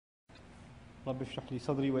رب اشرح لي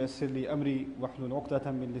صدري ويسر لي أمري واحلل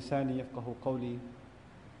عقدة من لساني يفقه قولي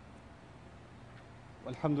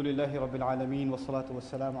والحمد لله رب العالمين والصلاة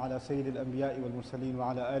والسلام على سيد الأنبياء والمرسلين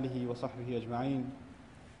وعلى آله وصحبه أجمعين.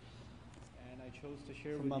 And I chose to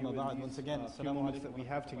share with you in these few moments that we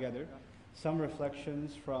have together some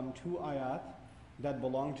reflections from two ayat that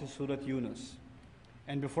belong to Surah Yunus.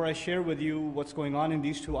 And before I share with you what's going on in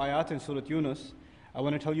these two ayat in Surah Yunus, I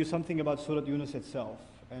want to tell you something about Surah Yunus itself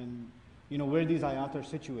and where these ayat are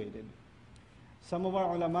situated. Some of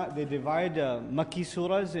our ulama, they divide Makki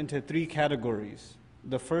surahs into three categories.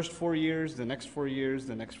 The first 4 years, the next 4 years,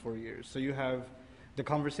 the next 4 years. So you have the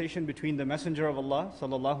conversation between the Messenger of Allah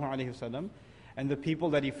sallallahu alaihi wasallam and the people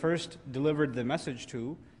that he first delivered the message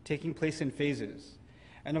to, taking place in phases.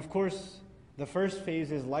 And of course, the first phase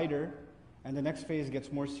is lighter, and the next phase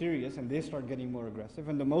gets more serious, and they start getting more aggressive.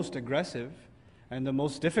 And the most aggressive and the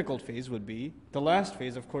most difficult phase would be the last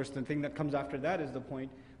phase. Of course, the thing that comes after that is the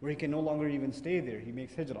point where he can no longer even stay there. He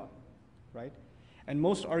makes hijrah, right? And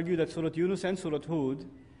most argue that Surah Yunus and Surah Hud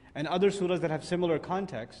and other surahs that have similar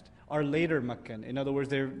context are later Meccan. In other words,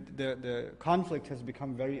 the conflict has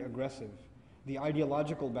become very aggressive. The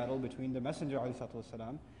ideological battle between the Messenger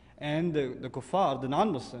ﷺ and the kuffar, the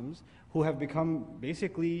non-Muslims, who have become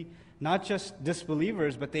basically not just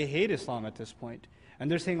disbelievers, but they hate Islam at this point. And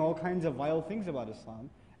they're saying all kinds of vile things about Islam,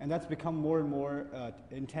 and that's become more and more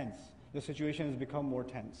intense. The situation has become more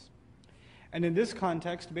tense. And in this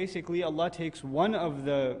context, basically, Allah takes one of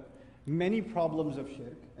the many problems of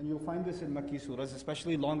shirk, and you'll find this in Makki surahs,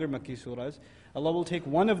 especially longer Makki surahs. Allah will take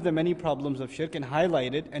one of the many problems of shirk and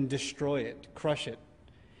highlight it and destroy it, crush it.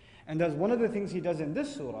 And as one of the things He does in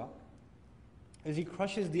this surah is He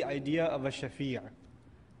crushes the idea of a shafi'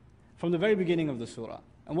 from the very beginning of the surah.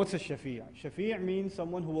 And what's a shafi'? Shafi' means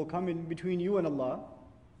someone who will come in between you and Allah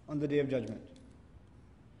on the Day of Judgment.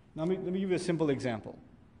 Now let me give you a simple example.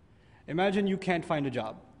 Imagine you can't find a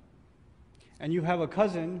job, and you have a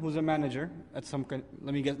cousin who's a manager at some,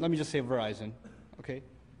 let me just say Verizon, okay?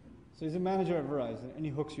 So he's a manager at Verizon, and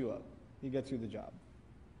he hooks you up. He gets you the job.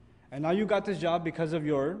 And now you got this job because of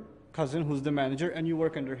your cousin who's the manager, and you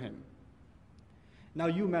work under him. Now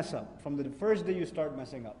you mess up. From the first day you start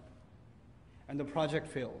messing up, and the project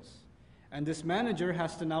fails. And this manager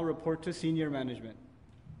has to now report to senior management,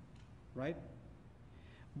 right?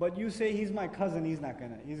 But you say, he's my cousin,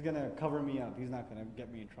 he's gonna cover me up, he's not gonna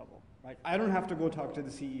get me in trouble, right? I don't have to go talk to the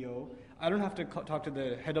CEO, I don't have to talk to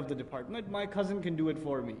the head of the department, my cousin can do it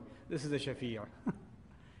for me. This is a shafi'ah.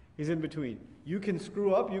 He's in between. You can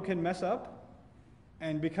screw up, you can mess up,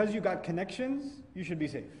 and because you got connections, you should be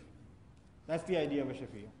safe. That's the idea of a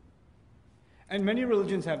shafi'ah. And many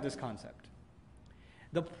religions have this concept.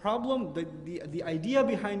 The problem, the idea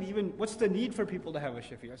behind even, what's the need for people to have a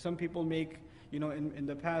shafi'ah? Some people make, in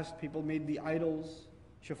the past, people made the idols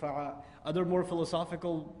shafa'a. Other more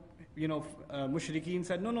philosophical, mushrikeen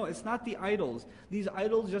said, no, it's not the idols. These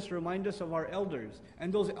idols just remind us of our elders.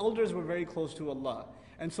 And those elders were very close to Allah.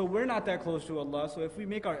 And so we're not that close to Allah, so if we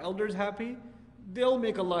make our elders happy, they'll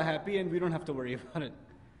make Allah happy and we don't have to worry about it.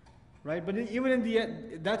 Right? But even in the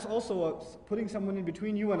end, that's also putting someone in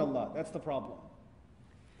between you and Allah. That's the problem.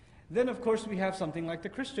 Then, of course, we have something like the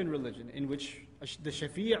Christian religion, in which the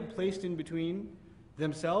shafi' placed in between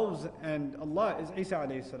themselves and Allah is Isa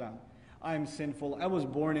alayhi salam. I'm sinful. I was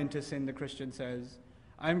born into sin, the Christian says.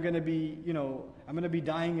 I'm going to be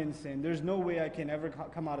dying in sin. There's no way I can ever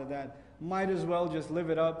come out of that. Might as well just live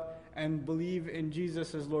it up and believe in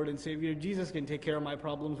Jesus as Lord and Savior. Jesus can take care of my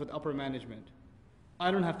problems with upper management. I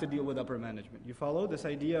don't have to deal with upper management. You follow this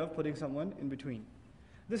idea of putting someone in between?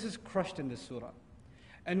 This is crushed in this surah.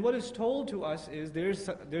 And what is told to us is there's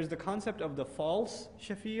the concept of the false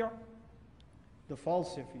shafi'. The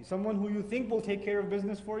false shafi'. Someone who you think will take care of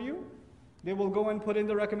business for you. They will go and put in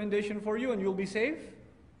the recommendation for you and you'll be safe.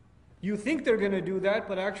 You think they're going to do that,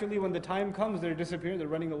 but actually when the time comes, they're disappearing, they're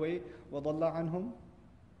running away. وَضَلَّ عَنْهُمْ.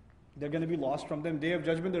 They're going to be lost from them. Day of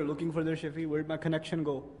Judgment, they're looking for their shafi'. Where'd my connection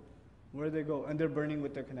go? Where'd they go? And they're burning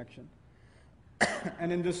with their connection.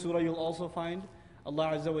 And in this surah, you'll also find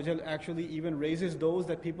Allah Azza wa Jal actually even raises those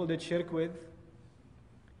that people did shirk with.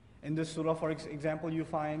 In this surah, for example, you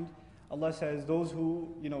find Allah says those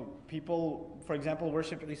who, people, for example,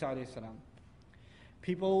 worship Isa alayhi salam.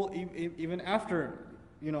 People, even after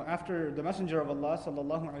the Messenger of Allah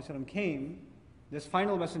sallallahu alaihi wasallam came, this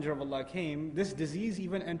final Messenger of Allah came, this disease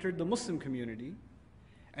even entered the Muslim community.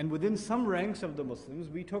 And within some ranks of the Muslims,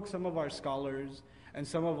 we took some of our scholars and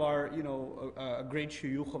some of our, great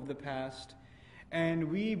shuyukh of the past,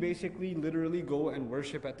 and we basically literally go and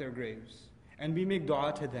worship at their graves. And we make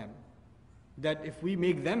dua to them. that if we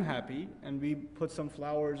make them happy and we put some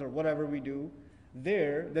flowers or whatever we do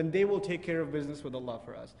there, then they will take care of business with Allah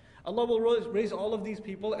for us. Allah will raise all of these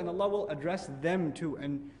people and Allah will address them too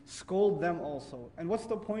and scold them also. And what's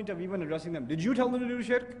the point of even addressing them? Did you tell them to do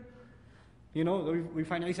shirk? You know, we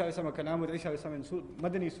find Isa alayhi salam kalam with Isa alayhi salam in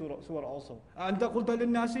Madani surah also. Anta qulta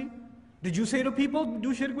lin-nasi? Did you say to people,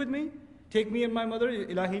 do shirk with me? Take me and my mother,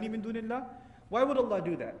 ilahini min dunillah? Why would Allah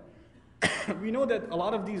do that? We know that a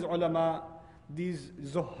lot of these ulama, these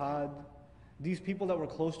zuhad, these people that were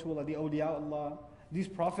close to Allah, the awliya Allah, these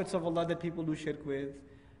prophets of Allah that people do shirk with,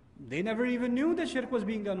 they never even knew that shirk was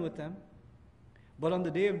being done with them. But on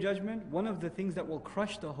the Day of Judgment, one of the things that will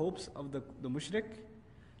crush the hopes of the mushrik,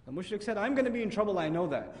 the mushrik said, I'm going to be in trouble, I know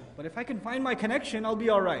that. But if I can find my connection, I'll be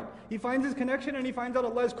alright. He finds his connection and he finds out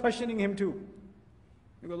Allah is questioning him too.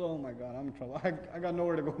 He goes, oh my God, I'm in trouble. I got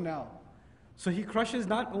nowhere to go now. So he crushes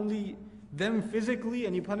not only them physically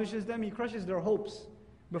and he punishes them, he crushes their hopes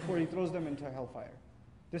before he throws them into hellfire.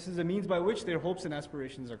 This is the means by which their hopes and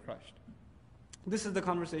aspirations are crushed. This is the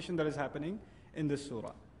conversation that is happening in this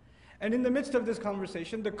surah. And in the midst of this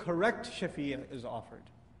conversation, the correct shafi'ah is offered.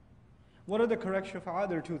 What are the correct shafa'ah?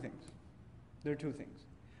 There are two things. There are two things.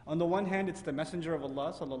 On the one hand, it's the Messenger of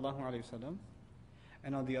Allah sallallahu alaihi wasallam,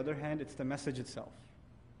 and on the other hand, it's the message itself.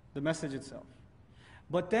 The message itself.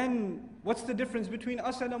 But then, what's the difference between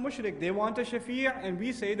us and a mushrik? They want a shafi' and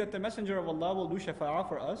we say that the Messenger of Allah will do shafa'ah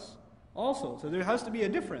for us also. So there has to be a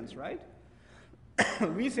difference, right?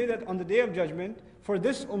 We say that on the Day of Judgment, for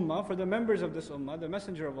this ummah, for the members of this ummah, the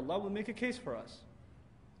Messenger of Allah will make a case for us.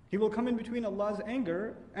 He will come in between Allah's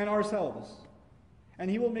anger and ourselves.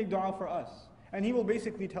 And He will make dua for us. And He will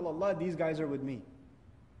basically tell Allah, these guys are with me.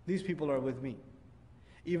 These people are with me.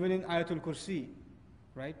 Even in Ayatul Kursi,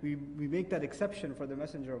 right? We make that exception for the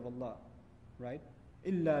Messenger of Allah, right?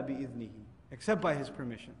 Illa bi-idhnihi, except by His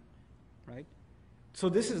permission, right? So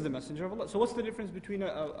this is the Messenger of Allah. So what's the difference between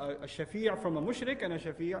a shafi' from a mushrik and a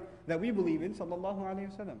shafi' that we believe in, sallallahu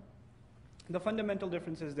alayhi wasallam? The fundamental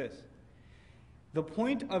difference is this. The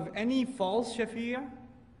point of any false shafi'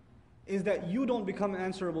 is that you don't become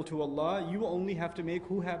answerable to Allah. You only have to make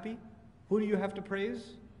who happy? Who do you have to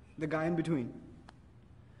praise? The guy in between.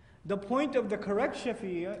 The point of the correct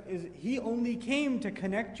shafi' is he only came to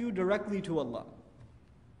connect you directly to Allah.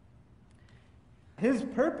 His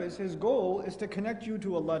purpose, his goal is to connect you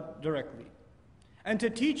to Allah directly. And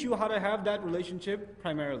to teach you how to have that relationship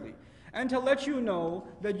primarily. And to let you know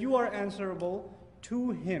that you are answerable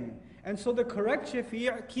to Him. And so the correct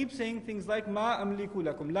shafi' keeps saying things like, Ma amliku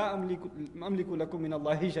lakum, la amliku lakum min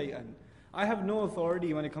Allahi shay'an. I have no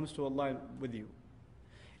authority when it comes to Allah with you.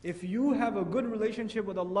 If you have a good relationship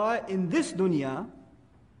with Allah in this dunya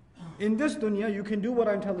you can do what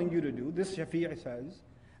I'm telling you to do, this shafi' says,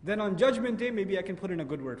 then on Judgment Day, maybe I can put in a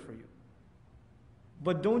good word for you.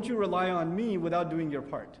 But don't you rely on me without doing your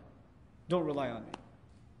part. Don't rely on me.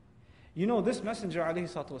 You know, this Messenger,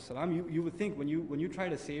 alayhi salatu wasalam, you would think when you try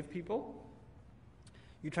to save people,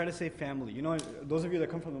 you try to save family. You know, those of you that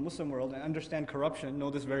come from the Muslim world and understand corruption know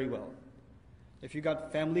this very well. If you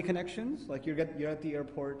got family connections, like you're at the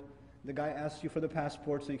airport, the guy asks you for the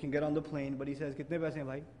passport so you can get on the plane, but he says, Kitne paise hain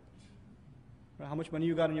bhai? How much money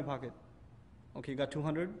you got in your pocket? Okay, you got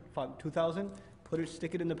 200, 2,000,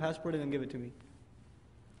 stick it in the passport and then give it to me.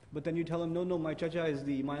 But then you tell him, no, my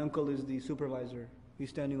my uncle is the supervisor. He's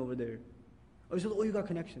standing over there. Oh, he says, you got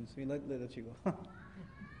connections. He let you go.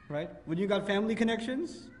 Right? When you got family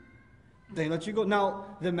connections, they let you go. Now,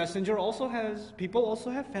 the messenger people also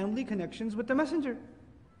have family connections with the messenger.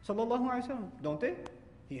 Sallallahu Alaihi Wasallam. Don't they?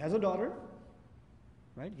 He has a daughter.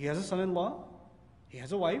 Right? He has a son-in-law. He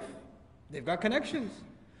has a wife. They've got connections.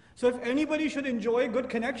 So if anybody should enjoy good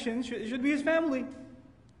connections, it should be his family.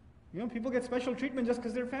 You know, people get special treatment just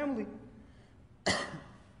because they're family. You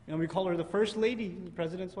know, we call her the first lady, the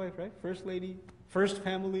president's wife, right? First lady, first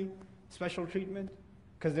family, special treatment,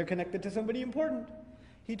 because they're connected to somebody important.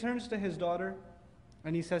 He turns to his daughter,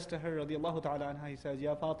 and he says to her, radiyallahu ta'ala anha, he says,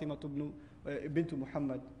 Ya Fatima bintu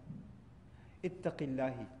Muhammad,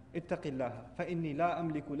 ittaqillaha, fa inni la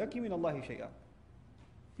amliku laki min Allahi shay'a.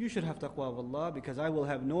 You should have taqwa of Allah because I will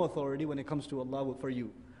have no authority when it comes to Allah for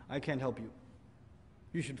you. I can't help you.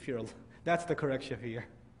 You should fear Allah. That's the correct shafi'ah.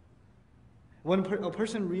 When a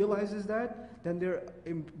person realizes that, then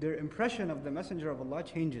their impression of the Messenger of Allah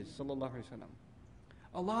changes, sallallahu alaihi wasallam.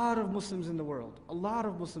 A lot of Muslims in the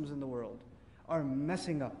world are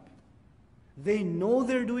messing up. They know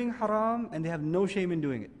they're doing haram and they have no shame in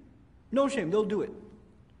doing it. No shame, they'll do it.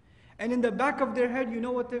 And in the back of their head, you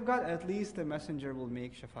know what they've got? At least the messenger will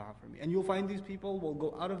make shafa'ah for me. And you'll find these people will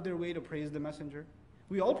go out of their way to praise the messenger,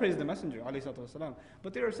 We all praise the Messenger, alayhi salatu wasalam.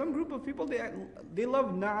 But there are some group of people, they love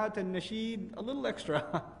na'at and nasheed a little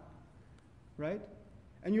extra. Right?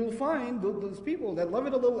 And you'll find those people that love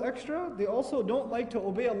it a little extra, they also don't like to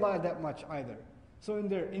obey Allah that much either. So in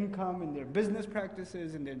their income, in their business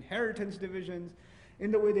practices, in their inheritance divisions,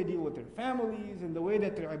 in the way they deal with their families, in the way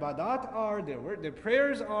that their ibadat are, their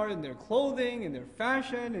prayers are, in their clothing, in their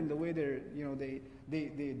fashion, in the way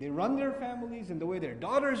they run their families, in the way their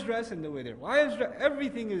daughters dress, in the way their wives dress,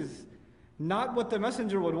 everything is not what the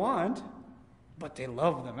Messenger would want, but they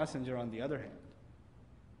love the Messenger on the other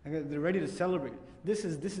hand. They're ready to celebrate. This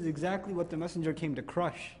is exactly what the Messenger came to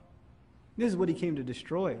crush. This is what he came to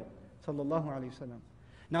destroy. Sallallahu Alaihi Wasallam.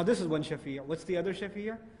 Now this is one shafi'ah. What's the other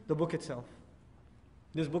shafi'ah? The book itself.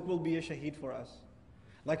 This book will be a shaheed for us.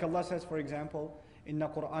 Like Allah says, for example, Inna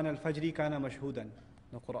Qur'an al-Fajri kana mashhudan.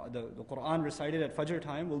 The Qur'an recited at Fajr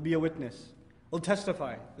time will be a witness. Will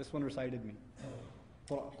testify. This one recited me.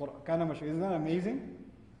 Kana mashhudan. Isn't that amazing?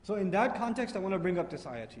 So in that context, I want to bring up this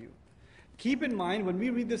ayah to you. Keep in mind, when we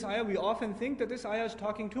read this ayah, we often think that this ayah is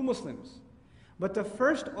talking to Muslims. But the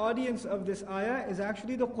first audience of this ayah is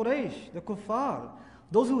actually the Quraysh, the Kuffar,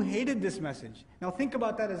 those who hated this message. Now think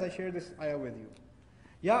about that as I share this ayah with you.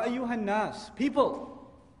 Ya ayyuhan nas,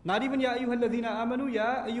 people. Not even ya ayyuhal ladhina amanu,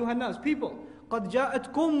 ya ayyuhan nas, people. قَدْ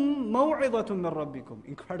جَاءَتْكُمْ مَوْعِظَةٌ مِّن رَبِّكُمْ.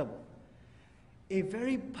 Incredible. A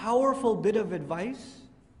very powerful bit of advice,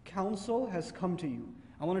 counsel has come to you.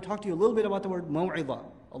 I want to talk to you a little bit about the word maw'idah.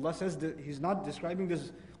 Allah says that He's not describing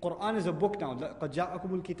this Quran as a book now. قَدْ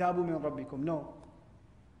جَاءَكُمُ الْكِتَابُ مِنْ رَبِّكُمْ. No.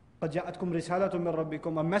 قَدْ جَاءَتْكُمْ رِسَالَةٌ مِنْ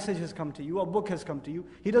رَبِّكُمْ. A message has come to you, a book has come to you.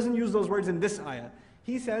 He doesn't use those words in this ayah.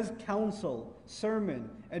 He says counsel, sermon,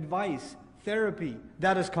 advice, therapy,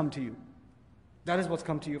 that has come to you. That is what's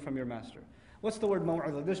come to you from your master. What's the word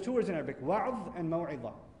maw'idah? There's two words in Arabic, wa'adh and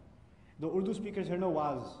maw'idah. The Urdu speakers here know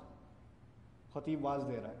waz. Khatib waz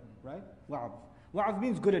de raha, right? Wa'adh. Wa'adh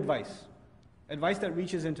means good advice. Advice that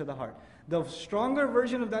reaches into the heart. The stronger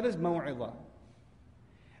version of that is maw'idah.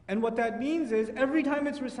 And what that means is every time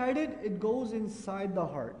it's recited, it goes inside the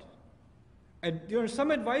heart. And there's some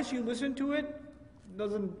advice, you listen to it,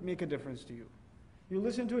 doesn't make a difference to you. You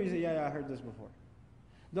listen to it, you say, yeah, I heard this before.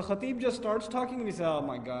 The khatib just starts talking and he says, oh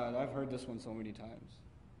my God, I've heard this one so many times.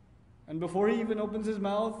 And before he even opens his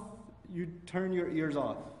mouth, you turn your ears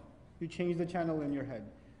off. You change the channel in your head.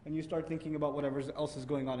 And you start thinking about whatever else is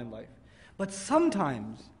going on in life. But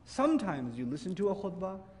sometimes you listen to a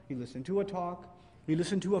khutbah, you listen to a talk, you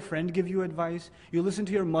listen to a friend give you advice, you listen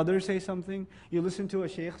to your mother say something, you listen to a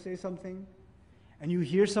sheikh say something, and you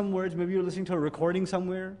hear some words, maybe you're listening to a recording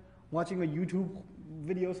somewhere, watching a YouTube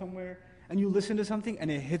video somewhere, and you listen to something and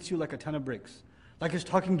it hits you like a ton of bricks, like it's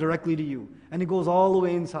talking directly to you, and it goes all the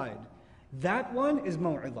way inside. That one is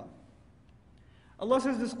maw'idah. Allah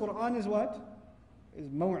says this Quran is what? Is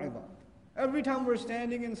maw'idah. Every time we're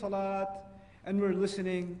standing in salat and we're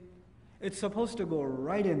listening, it's supposed to go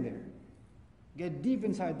right in there. Get deep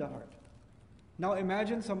inside the heart. Now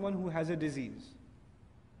imagine someone who has a disease.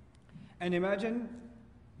 And imagine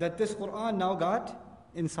that this Quran now got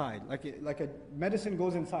inside, like a medicine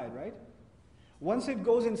goes inside, right? Once it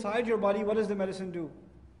goes inside your body, what does the medicine do?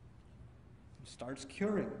 It starts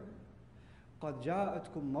curing. قَدْ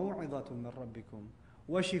جَاءَتْكُمْ مَوْعِظَةٌ مِّن رَبِّكُمْ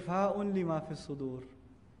وَشِفَاءٌ لِمَا فِي الصُّدُورِ.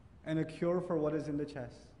 And a cure for what is in the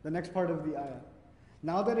chest. The next part of the ayah.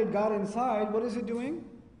 Now that it got inside, what is it doing?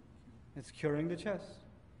 It's curing the chest.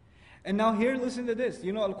 And now here, listen to this.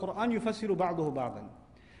 You know, Al-Quran yufassiru ba'duhu ba'dan.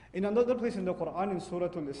 In another place in the Quran, in Surah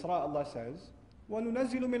Al-Isra, Allah says,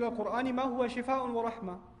 وَنُنَزِّلُ مِنَ الْقُرْآنِ مَا هُوَ شِفَاءٌ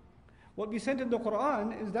وَرَحْمَةٌ. What we sent in the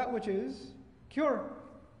Quran is that which is cure.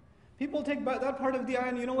 People take that part of the ayah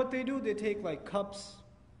and you know what they do? They take like cups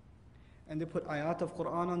and they put ayat of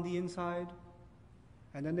Quran on the inside.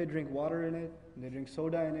 And then they drink water in it, and they drink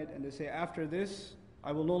soda in it, and they say, after this,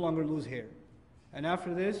 I will no longer lose hair. And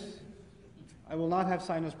after this, I will not have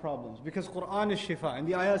sinus problems. Because Quran is shifa. And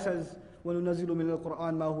the ayah says, وَنُنَزِّلُ مِنَ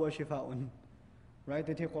الْقُرْآنِ مَا هُوَ شِفَاءٌ. Right?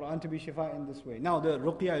 They take Quran to be shifa in this way. Now, the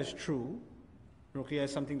ruqyah is true. Ruqyah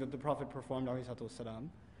is something that the Prophet performed, ﷺ.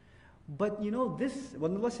 But you know, this,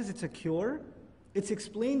 when Allah says it's a cure, it's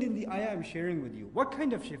explained in the ayah I'm sharing with you. What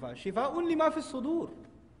kind of shifa? Shifa'un lima fi sudur.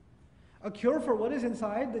 A cure for what is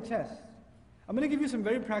inside the chest. I'm going to give you some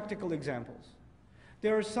very practical examples.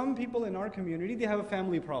 There are some people in our community, they have a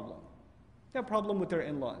family problem. They have a problem with their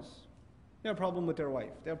in-laws. They have a problem with their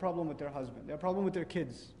wife. They have a problem with their husband. They have a problem with their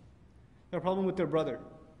kids. They have a problem with their brother.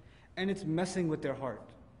 And it's messing with their heart.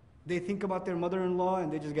 They think about their mother-in-law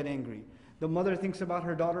and they just get angry. The mother thinks about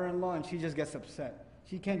her daughter-in-law and she just gets upset.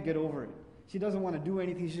 She can't get over it. She doesn't want to do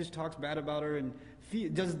anything. She just talks bad about her and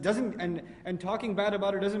talking bad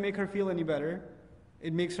about her doesn't make her feel any better.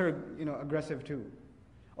 it makes her, aggressive too.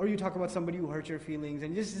 Or you talk about somebody who hurt your feelings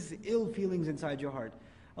and just this ill feelings inside your heart.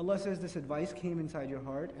 Allah says this advice came inside your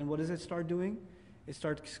heart, and what does it start doing? It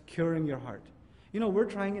starts curing your heart. We're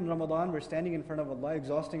trying in Ramadan, we're standing in front of Allah,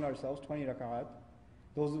 exhausting ourselves, 20 rak'at.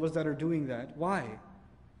 Those of us that are doing that. Why?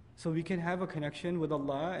 So we can have a connection with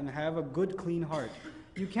Allah and have a good, clean heart.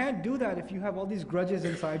 You can't do that if you have all these grudges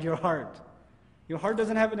inside your heart. Your heart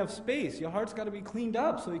doesn't have enough space. Your heart's got to be cleaned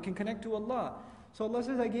up so you can connect to Allah. So Allah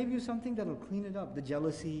says, I gave you something that will clean it up. The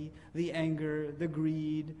jealousy, the anger, the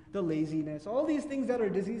greed, the laziness, all these things that are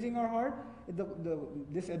diseasing our heart,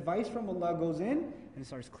 this advice from Allah goes in and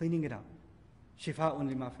starts cleaning it up. Shifa'un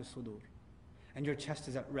lima fi sudur. And your chest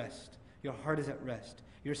is at rest. Your heart is at rest.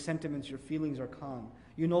 Your sentiments, your feelings are calm.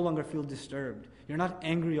 You no longer feel disturbed. You're not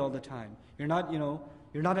angry all the time. You're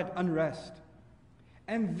not at unrest.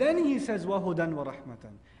 And then He says, وَهُدًى وَرَحْمَةً.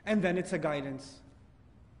 And then it's a guidance.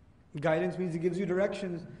 Guidance means He gives you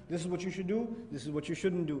directions. This is what you should do. This is what you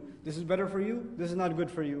shouldn't do. This is better for you. This is not good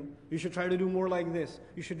for you. You should try to do more like this.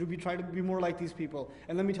 You should try to be more like these people.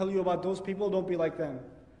 And let me tell you about those people. Don't be like them.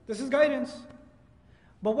 This is guidance.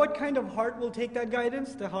 But what kind of heart will take that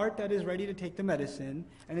guidance? The heart that is ready to take the medicine,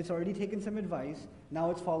 and it's already taken some advice.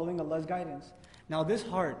 Now it's following Allah's guidance. Now this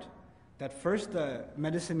heart, that first the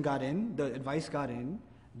medicine got in, the advice got in,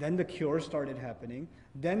 then the cure started happening,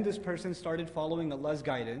 then this person started following Allah's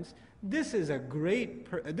guidance. This is a great,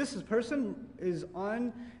 person is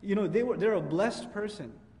on, they're a blessed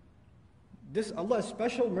person. Allah's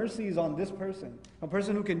special mercy is on this person. A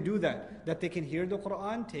person who can do that they can hear the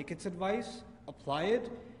Quran, take its advice, apply it,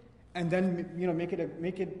 and then make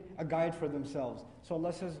it a guide for themselves. So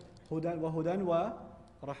Allah says, hudan wa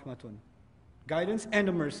rahmatun. Guidance and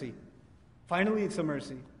a mercy. Finally it's a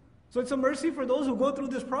mercy. So it's a mercy for those who go through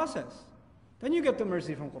this process. Then you get the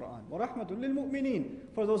mercy from Quran. وَرَحْمَةٌ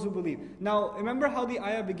لِلْمُؤْمِنِينَ. For those who believe. Now, remember how the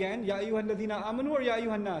ayah began? Ya ayyuhal ladhina amanu or Ya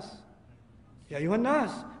ayyuhan nas? Ya ayyuhan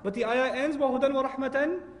nas. But the ayah ends, وَهُدًى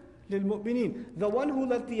وَرَحْمَةً لِلْمُؤْمِنِينَ. The one who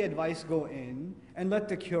let the advice go in and let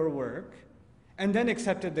the cure work, and then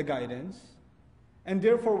accepted the guidance, and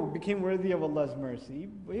therefore became worthy of Allah's mercy,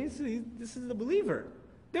 this is the believer.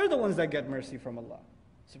 They're the ones that get mercy from Allah.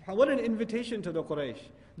 SubhanAllah, what an invitation to the Quraysh.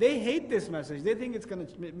 They hate this message. They think it's going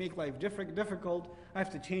to make life difficult. I have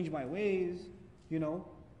to change my ways, human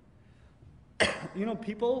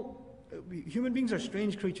beings are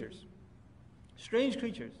strange creatures. Strange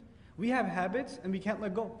creatures. We have habits and we can't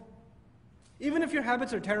let go. Even if your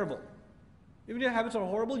habits are terrible. Even if your habits are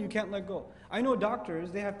horrible, you can't let go. I know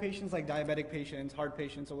doctors, they have patients like diabetic patients, heart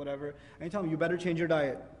patients or whatever, and they tell them, you better change your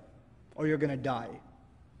diet or you're going to die.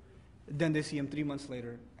 Then they see them 3 months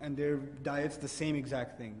later, and their diet's the same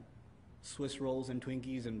exact thing. Swiss rolls and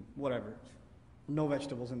Twinkies and whatever. No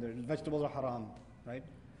vegetables in there. Vegetables are haram, right?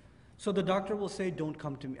 So the doctor will say, don't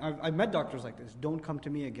come to me. I've met doctors like this. Don't come to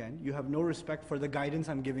me again. You have no respect for the guidance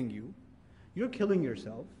I'm giving you. You're killing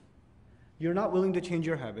yourself. You're not willing to change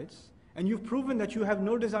your habits. And you've proven that you have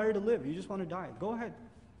no desire to live. You just want to die. Go ahead.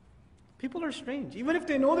 People are strange. Even if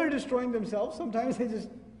they know they're destroying themselves, sometimes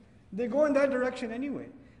they go in that direction anyway.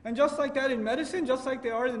 And just like that in medicine, just like they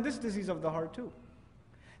are in this disease of the heart too.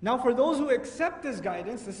 Now for those who accept this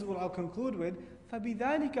guidance, this is what I'll conclude with,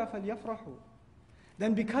 فَبِذَلِكَ فَلْيَفْرَحُوا.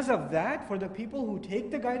 Then because of that, for the people who take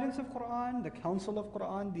the guidance of Quran, the counsel of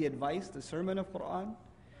Quran, the advice, the sermon of Quran,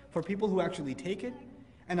 for people who actually take it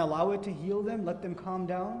and allow it to heal them, let them calm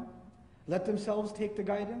down, let themselves take the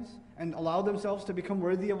guidance and allow themselves to become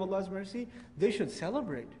worthy of Allah's mercy, they should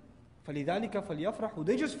celebrate. فَلِذَلِكَ فَلْيَفْرَحُوا.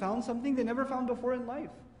 They just found something they never found before in life.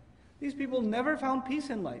 These people never found peace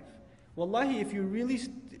in life. Wallahi, if you really,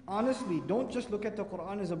 honestly, don't just look at the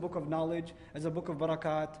Quran as a book of knowledge, as a book of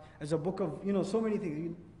barakat, as a book of, so many things.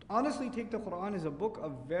 You honestly take the Quran as a book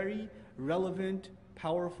of very relevant,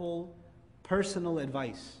 powerful, personal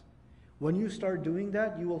advice. When you start doing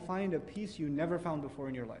that, you will find a peace you never found before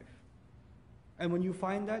in your life. And when you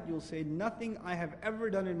find that, you'll say, nothing I have ever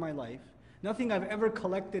done in my life, nothing I've ever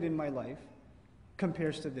collected in my life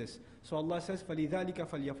compares to this. So Allah says, فَلِذَلِكَ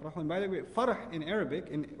فَلْيَفْرَحُوا. And by the way, farah in Arabic,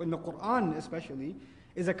 in the Quran especially,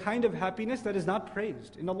 is a kind of happiness that is not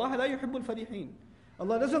praised. إِنَّ اللَّهَ لَا يُحِبُّ الْفَرِحِينَ.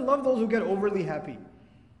 Allah doesn't love those who get overly happy.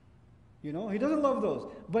 He doesn't love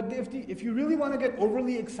those. But if you really want to get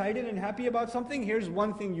overly excited and happy about something, here's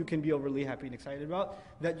one thing you can be overly happy and excited about,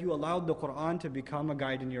 that you allowed the Quran to become a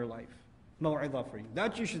guide in your life. مَوْعِظَةٌ for you.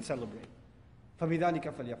 That you should celebrate.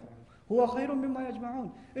 فَبِذَلِكَ فَلْيَفْرَحُوا. هُوَ خَيْرٌ مِمَّا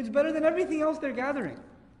يَجْمَعُونَ. It's better than everything else they're gathering.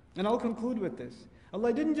 And I'll conclude with this.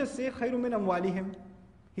 Allah didn't just say خَيْرٌ مِنْ أَمْوَالِهِمْ.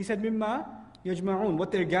 He said مِمَّا يَجْمَعُونَ,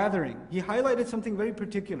 what they're gathering. He highlighted something very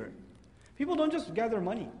particular. People don't just gather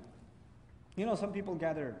money. Some people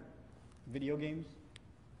gather video games.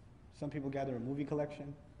 Some people gather a movie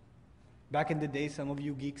collection. Back in the day, some of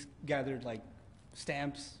you geeks gathered like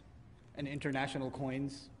stamps and international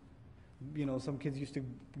coins. You know, some kids used to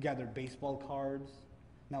gather baseball cards.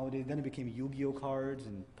 Nowadays, then it became Yu-Gi-Oh cards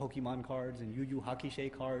and Pokemon cards and Yu Yu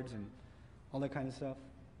Hakusei cards and all that kind of stuff,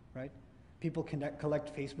 right? People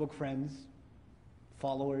collect Facebook friends,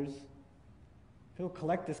 followers. People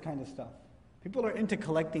collect this kind of stuff. People are into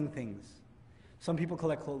collecting things. Some people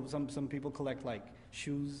collect clothes, some people collect like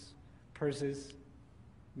shoes, purses,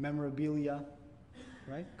 memorabilia,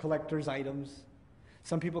 right? Collector's items.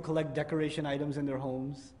 Some people collect decoration items in their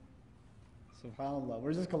homes. SubhanAllah,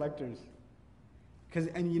 where's this collectors?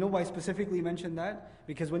 And you know why I specifically mentioned that?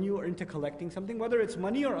 Because when you are into collecting something, whether it's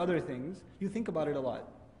money or other things, you think about it a lot.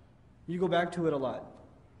 You go back to it a lot,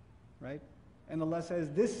 right? And Allah says,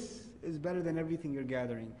 this is better than everything you're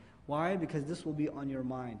gathering. Why? Because this will be on your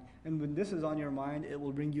mind. And when this is on your mind, it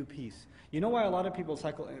will bring you peace. You know why a lot of people,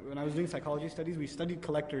 when I was doing psychology studies, we studied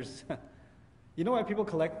collectors. You know why people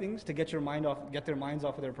collect things? To get their minds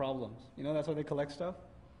off of their problems. You know that's why they collect stuff?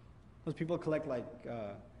 Because people collect like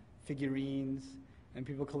figurines, and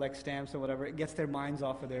people collect stamps or whatever. It gets their minds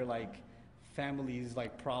off of their like families,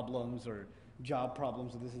 like problems or job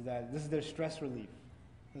problems, or this is that. This is their stress relief.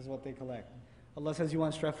 This is what they collect. Allah says, you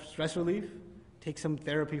want stress relief? Take some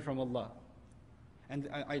therapy from Allah. And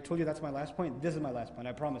I told you that's my last point. This is my last point,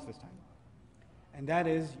 I promise this time. And that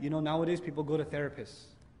is, you know, nowadays people go to therapists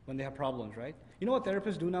when they have problems, right? You know what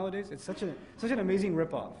therapists do nowadays? It's such an amazing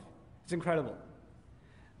ripoff. It's incredible.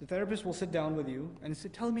 The therapist will sit down with you and say,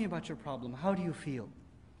 tell me about your problem. How do you feel?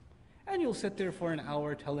 And you'll sit there for an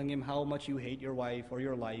hour telling him how much you hate your wife or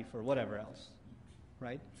your life or whatever else,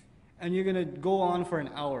 right? And you're going to go on for an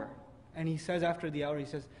hour. And he says after the hour, he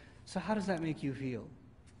says, so how does that make you feel?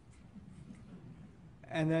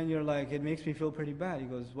 And then you're like, it makes me feel pretty bad. He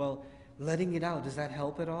goes, well, letting it out, does that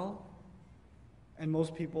help at all? And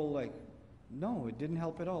most people like, no, it didn't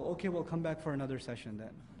help at all. Okay, well, come back for another session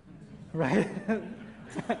then. Right?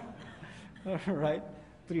 Right?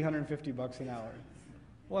 $350 an hour.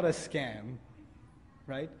 What a scam.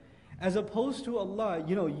 Right? As opposed to Allah,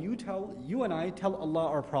 you know, you and I tell Allah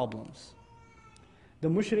our problems. The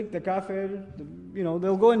mushrik, the kafir, you know,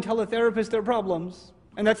 they'll go and tell a therapist their problems.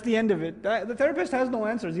 And that's the end of it. The therapist has no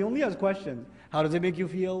answers. He only has questions. How does it make you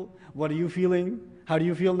feel? What are you feeling? How do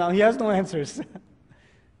you feel now? He has no answers.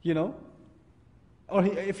 You know? Or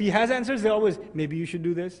if he has answers, they're always, maybe you should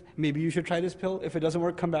do this. Maybe you should try this pill. If it doesn't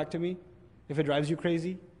work, come back to me. If it drives you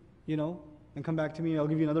crazy, you know, then come back to me. I'll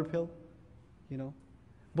give you another pill. You know?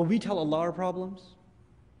 But we tell Allah our problems.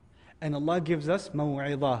 And Allah gives us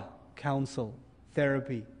maw'idah, counsel,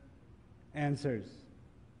 therapy, answers.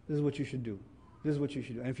 This is what you should do. This is what you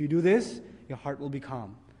should do. And if you do this, your heart will be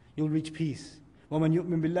calm. You'll reach peace. وَمَنْ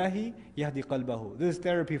يُؤْمِن بِاللَّهِ يَهْدِي قَلْبَهُ. This is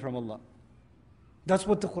therapy from Allah. That's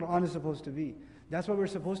what the Quran is supposed to be. That's why we're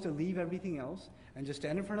supposed to leave everything else and just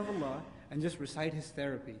stand in front of Allah and just recite His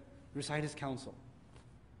therapy, recite His counsel.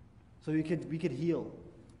 So we could heal.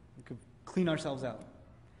 We could clean ourselves out.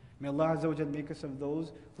 May Allah Azza wa Jal make us of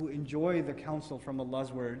those who enjoy the counsel from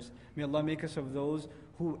Allah's words. May Allah make us of those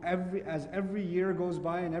who as every year goes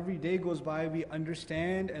by and every day goes by, we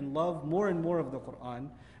understand and love more and more of the Quran.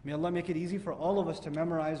 May Allah make it easy for all of us to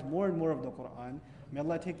memorize more and more of the Quran. May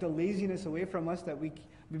Allah take the laziness away from us, that we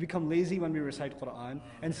become lazy when we recite Quran,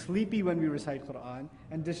 and sleepy when we recite Quran,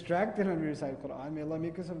 and distracted when we recite Quran. May Allah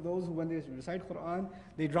make us of those who, when they recite Quran,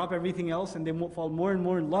 they drop everything else and they fall more and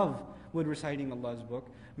more in love with reciting Allah's book.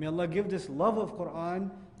 May Allah give this love of Quran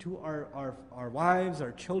to our wives,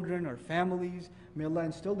 our children, our families. May Allah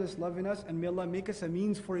instill this love in us, and may Allah make us a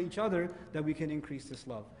means for each other that we can increase this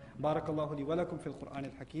love. بارك الله لي ولكم في القرآن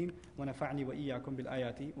الحكيم ونفعني وإياكم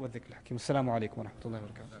بالآيات والذكر الحكيم. السلام عليكم ورحمة الله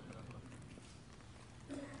وبركاته.